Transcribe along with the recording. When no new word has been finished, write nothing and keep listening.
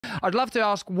I'd love to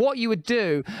ask what you would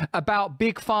do about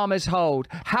Big Pharma's hold,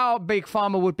 how Big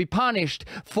Pharma would be punished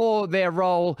for their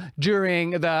role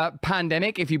during the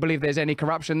pandemic, if you believe there's any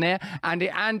corruption there,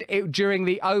 and during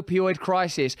the opioid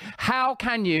crisis. How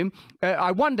can you,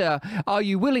 I wonder, are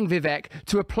you willing, Vivek,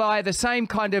 to apply the same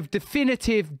kind of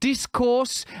definitive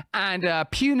discourse and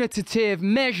punitive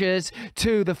measures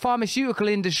to the pharmaceutical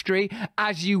industry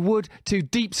as you would to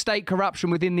deep state corruption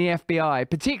within the FBI,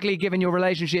 particularly given your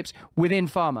relationships within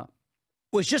pharma?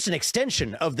 Well, it's just an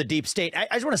extension of the deep state. I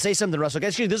just want to say something, Russell.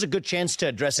 Actually, there's a good chance to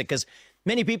address it because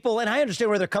many people, and I understand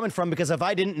where they're coming from, because if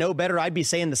I didn't know better, I'd be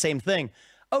saying the same thing.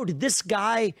 Oh, did this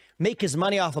guy make his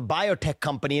money off a biotech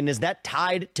company, and is that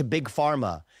tied to Big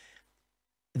Pharma?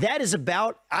 That is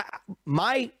about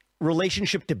my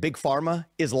relationship to Big Pharma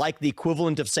is like the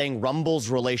equivalent of saying Rumble's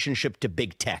relationship to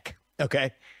Big Tech.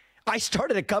 Okay. I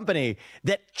started a company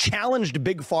that challenged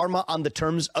Big Pharma on the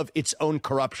terms of its own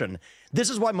corruption.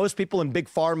 This is why most people in Big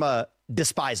Pharma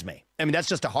despise me. I mean, that's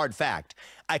just a hard fact.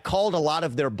 I called a lot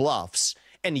of their bluffs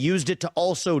and used it to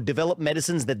also develop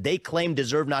medicines that they claim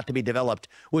deserve not to be developed,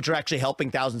 which are actually helping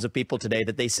thousands of people today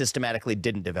that they systematically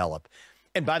didn't develop.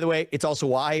 And by the way, it's also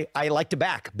why I like to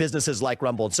back businesses like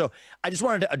Rumble. And so I just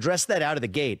wanted to address that out of the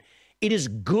gate. It is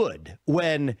good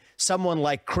when someone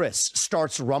like Chris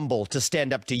starts Rumble to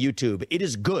stand up to YouTube. It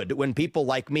is good when people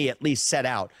like me at least set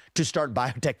out to start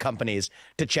biotech companies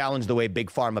to challenge the way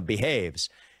Big Pharma behaves.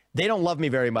 They don't love me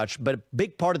very much, but a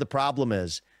big part of the problem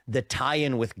is the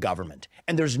tie-in with government.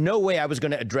 And there's no way I was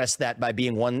going to address that by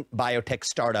being one biotech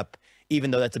startup,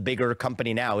 even though that's a bigger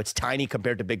company now. It's tiny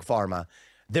compared to Big Pharma.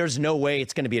 There's no way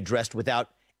it's going to be addressed without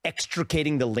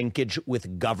extricating the linkage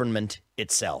with government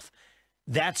itself.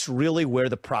 That's really where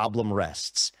the problem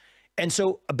rests. And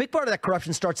so a big part of that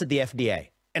corruption starts at the FDA.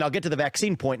 And I'll get to the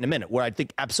vaccine point in a minute, where I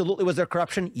think absolutely was there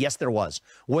corruption? Yes, there was.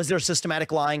 Was there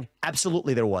systematic lying?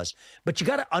 Absolutely there was. But you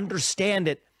got to understand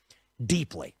it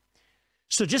deeply.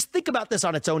 So just think about this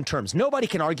on its own terms. Nobody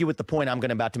can argue with the point I'm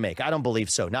about to make. I don't believe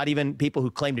so. Not even people who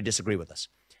claim to disagree with us.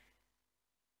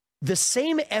 The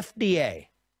same FDA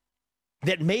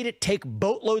that made it take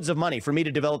boatloads of money for me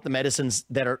to develop the medicines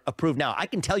that are approved now. I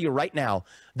can tell you right now,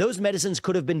 those medicines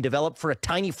could have been developed for a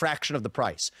tiny fraction of the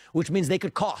price, which means they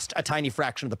could cost a tiny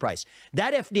fraction of the price.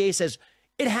 That FDA says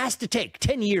it has to take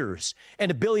 10 years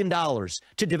and $1 billion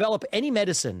to develop any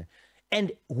medicine,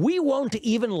 and we won't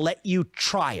even let you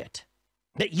try it.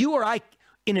 That you or I,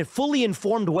 in a fully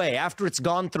informed way, after it's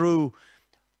gone through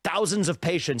thousands of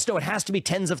patients, no, it has to be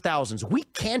tens of thousands. We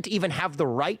can't even have the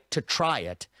right to try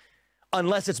it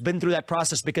unless it's been through that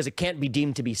process, because it can't be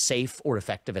deemed to be safe or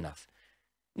effective enough.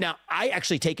 Now, I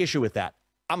actually take issue with that.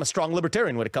 I'm a strong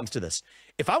libertarian when it comes to this.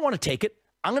 If I want to take it,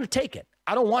 I'm going to take it.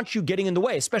 I don't want you getting in the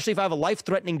way, especially if I have a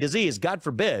life-threatening disease, God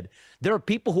forbid. There are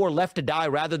people who are left to die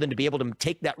rather than to be able to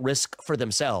take that risk for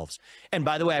themselves. And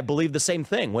by the way, I believe the same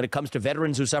thing when it comes to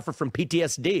veterans who suffer from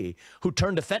PTSD, who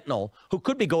turn to fentanyl, who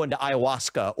could be going to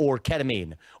ayahuasca or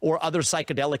ketamine or other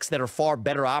psychedelics that are far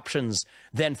better options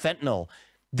than fentanyl.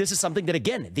 This is something that,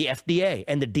 again, the FDA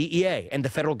and the DEA and the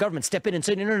federal government step in and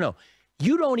say, no.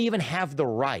 You don't even have the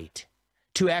right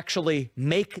to actually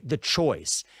make the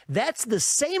choice. That's the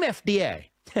same FDA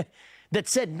that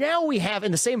said now we have,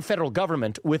 in the same federal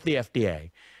government with the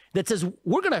FDA, that says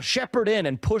we're going to shepherd in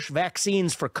and push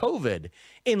vaccines for COVID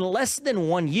in less than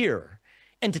 1 year.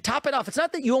 And to top it off, it's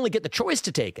not that you only get the choice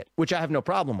to take it, which I have no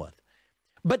problem with,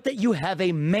 but that you have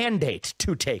a mandate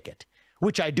to take it,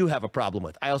 which I do have a problem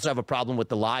with. I also have a problem with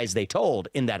the lies they told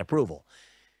in that approval.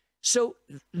 So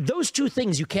those two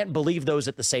things, you can't believe those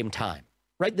at the same time,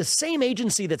 right? The same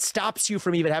agency that stops you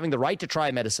from even having the right to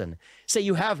try medicine, say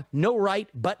you have no right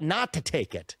but not to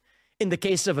take it in the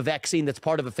case of a vaccine that's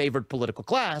part of a favored political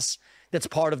class, that's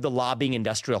part of the lobbying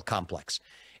industrial complex.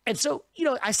 And so,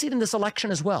 I see it in this election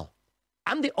as well.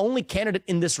 I'm the only candidate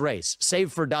in this race,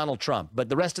 save for Donald Trump, but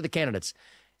the rest of the candidates,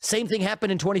 same thing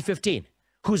happened in 2015.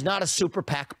 Who's not a super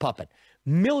PAC puppet.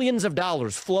 Millions of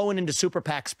dollars flowing into super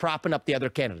PACs propping up the other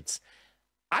candidates.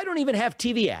 I don't even have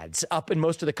TV ads up in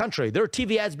most of the country. There are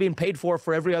TV ads being paid for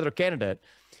every other candidate.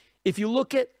 If you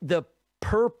look at the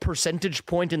per percentage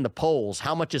point in the polls,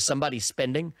 how much is somebody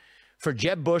spending? For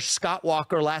Jeb Bush, Scott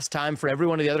Walker last time, for every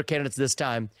one of the other candidates this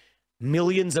time,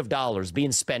 millions of dollars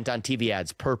being spent on TV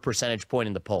ads per percentage point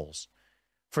in the polls.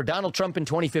 For Donald Trump in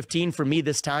 2015, for me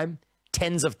this time,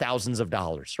 tens of thousands of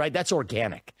dollars, right? That's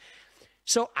organic.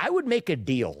 So I would make a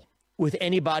deal with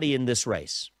anybody in this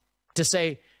race to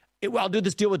say, well, I'll do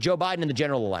this deal with Joe Biden in the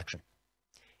general election.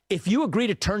 If you agree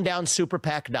to turn down super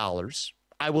PAC dollars,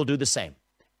 I will do the same.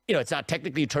 It's not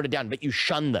technically you turn it down, but you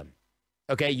shun them.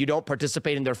 Okay. You don't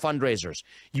participate in their fundraisers.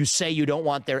 You say you don't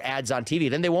want their ads on TV,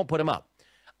 then they won't put them up.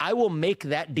 I will make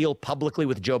that deal publicly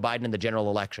with Joe Biden in the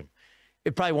general election.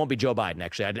 It probably won't be Joe Biden,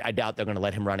 actually. I doubt they're going to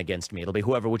let him run against me. It'll be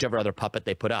whichever other puppet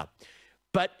they put up.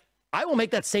 But I will make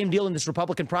that same deal in this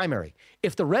Republican primary.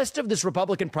 If the rest of this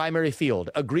Republican primary field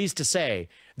agrees to say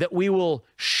that we will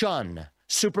shun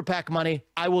super PAC money,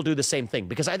 I will do the same thing,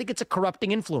 because I think it's a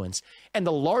corrupting influence. And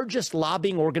the largest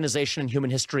lobbying organization in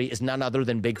human history is none other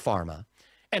than Big Pharma.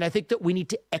 And I think that we need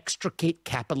to extricate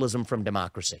capitalism from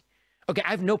democracy. Okay,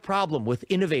 I have no problem with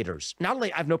innovators. Not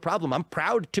only I have no problem, I'm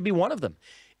proud to be one of them.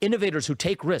 Innovators who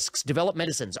take risks, develop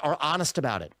medicines, are honest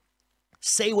about it,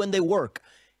 say when they work,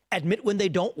 admit when they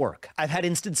don't work. I've had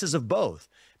instances of both.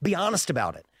 Be honest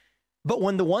about it. But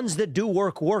when the ones that do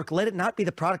work, let it not be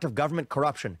the product of government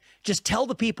corruption. Just tell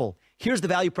the people, here's the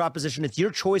value proposition. It's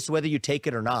your choice whether you take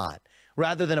it or not,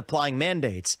 rather than applying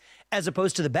mandates, as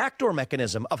opposed to the backdoor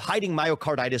mechanism of hiding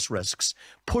myocarditis risks,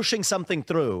 pushing something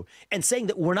through, and saying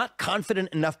that we're not confident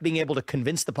enough being able to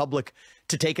convince the public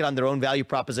to take it on their own value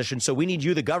proposition. So we need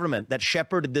you, the government, that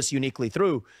shepherded this uniquely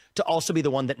through, to also be the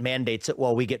one that mandates it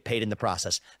while we get paid in the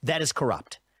process. That is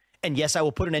corrupt. And yes, I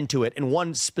will put an end to it. And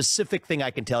one specific thing I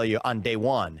can tell you on day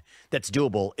one that's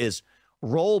doable is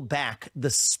roll back the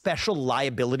special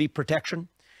liability protection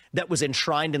that was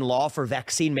enshrined in law for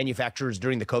vaccine manufacturers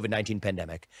during the COVID-19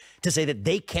 pandemic, to say that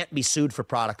they can't be sued for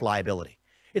product liability.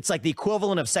 It's like the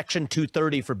equivalent of Section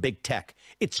 230 for big tech.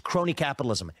 It's crony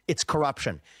capitalism. It's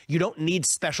corruption. You don't need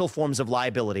special forms of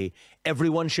liability.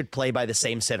 Everyone should play by the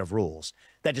same set of rules.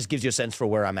 That just gives you a sense for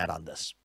where I'm at on this.